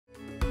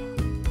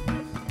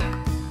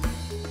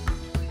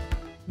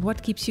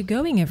What keeps you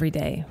going every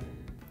day?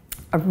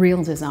 A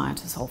real desire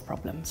to solve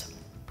problems.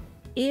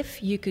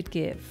 If you could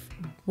give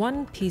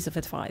one piece of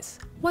advice,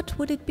 what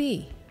would it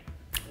be?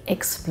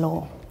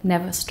 Explore.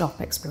 Never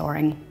stop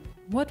exploring.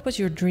 What was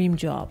your dream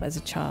job as a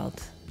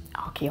child?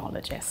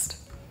 Archaeologist.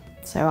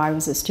 So I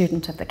was a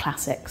student of the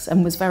classics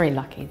and was very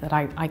lucky that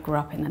I grew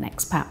up in an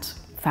expat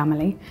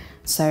family.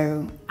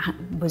 So I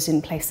was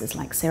in places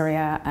like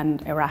Syria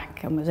and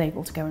Iraq and was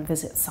able to go and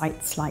visit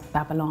sites like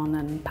Babylon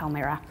and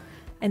Palmyra.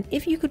 And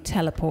if you could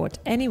teleport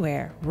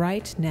anywhere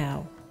right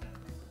now,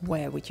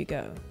 where would you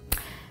go?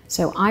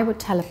 So I would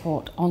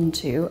teleport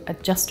onto a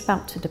just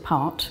about to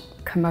depart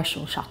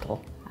commercial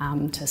shuttle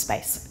to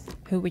space.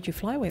 Who would you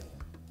fly with?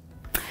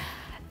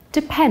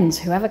 Depends,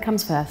 whoever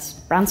comes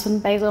first. Branson,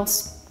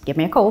 Bezos, give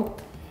me a call.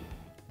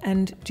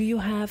 And do you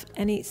have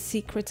any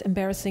secret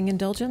embarrassing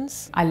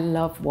indulgence? I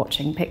love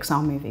watching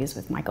Pixar movies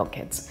with my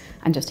godkids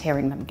and just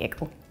hearing them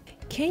giggle.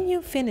 Can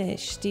you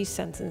finish these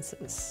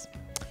sentences?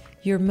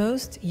 Your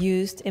most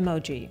used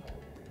emoji?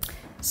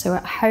 So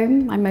at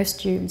home, my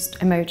most used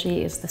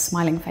emoji is the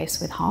smiling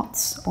face with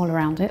hearts all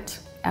around it.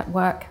 At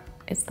work,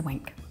 it's the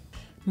wink.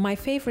 My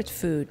favorite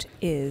food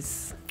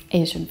is?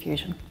 Asian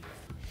fusion.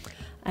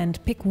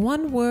 And pick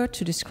one word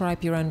to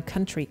describe your own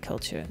country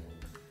culture.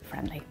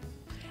 Friendly.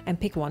 And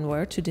pick one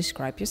word to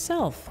describe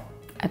yourself.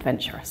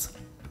 Adventurous.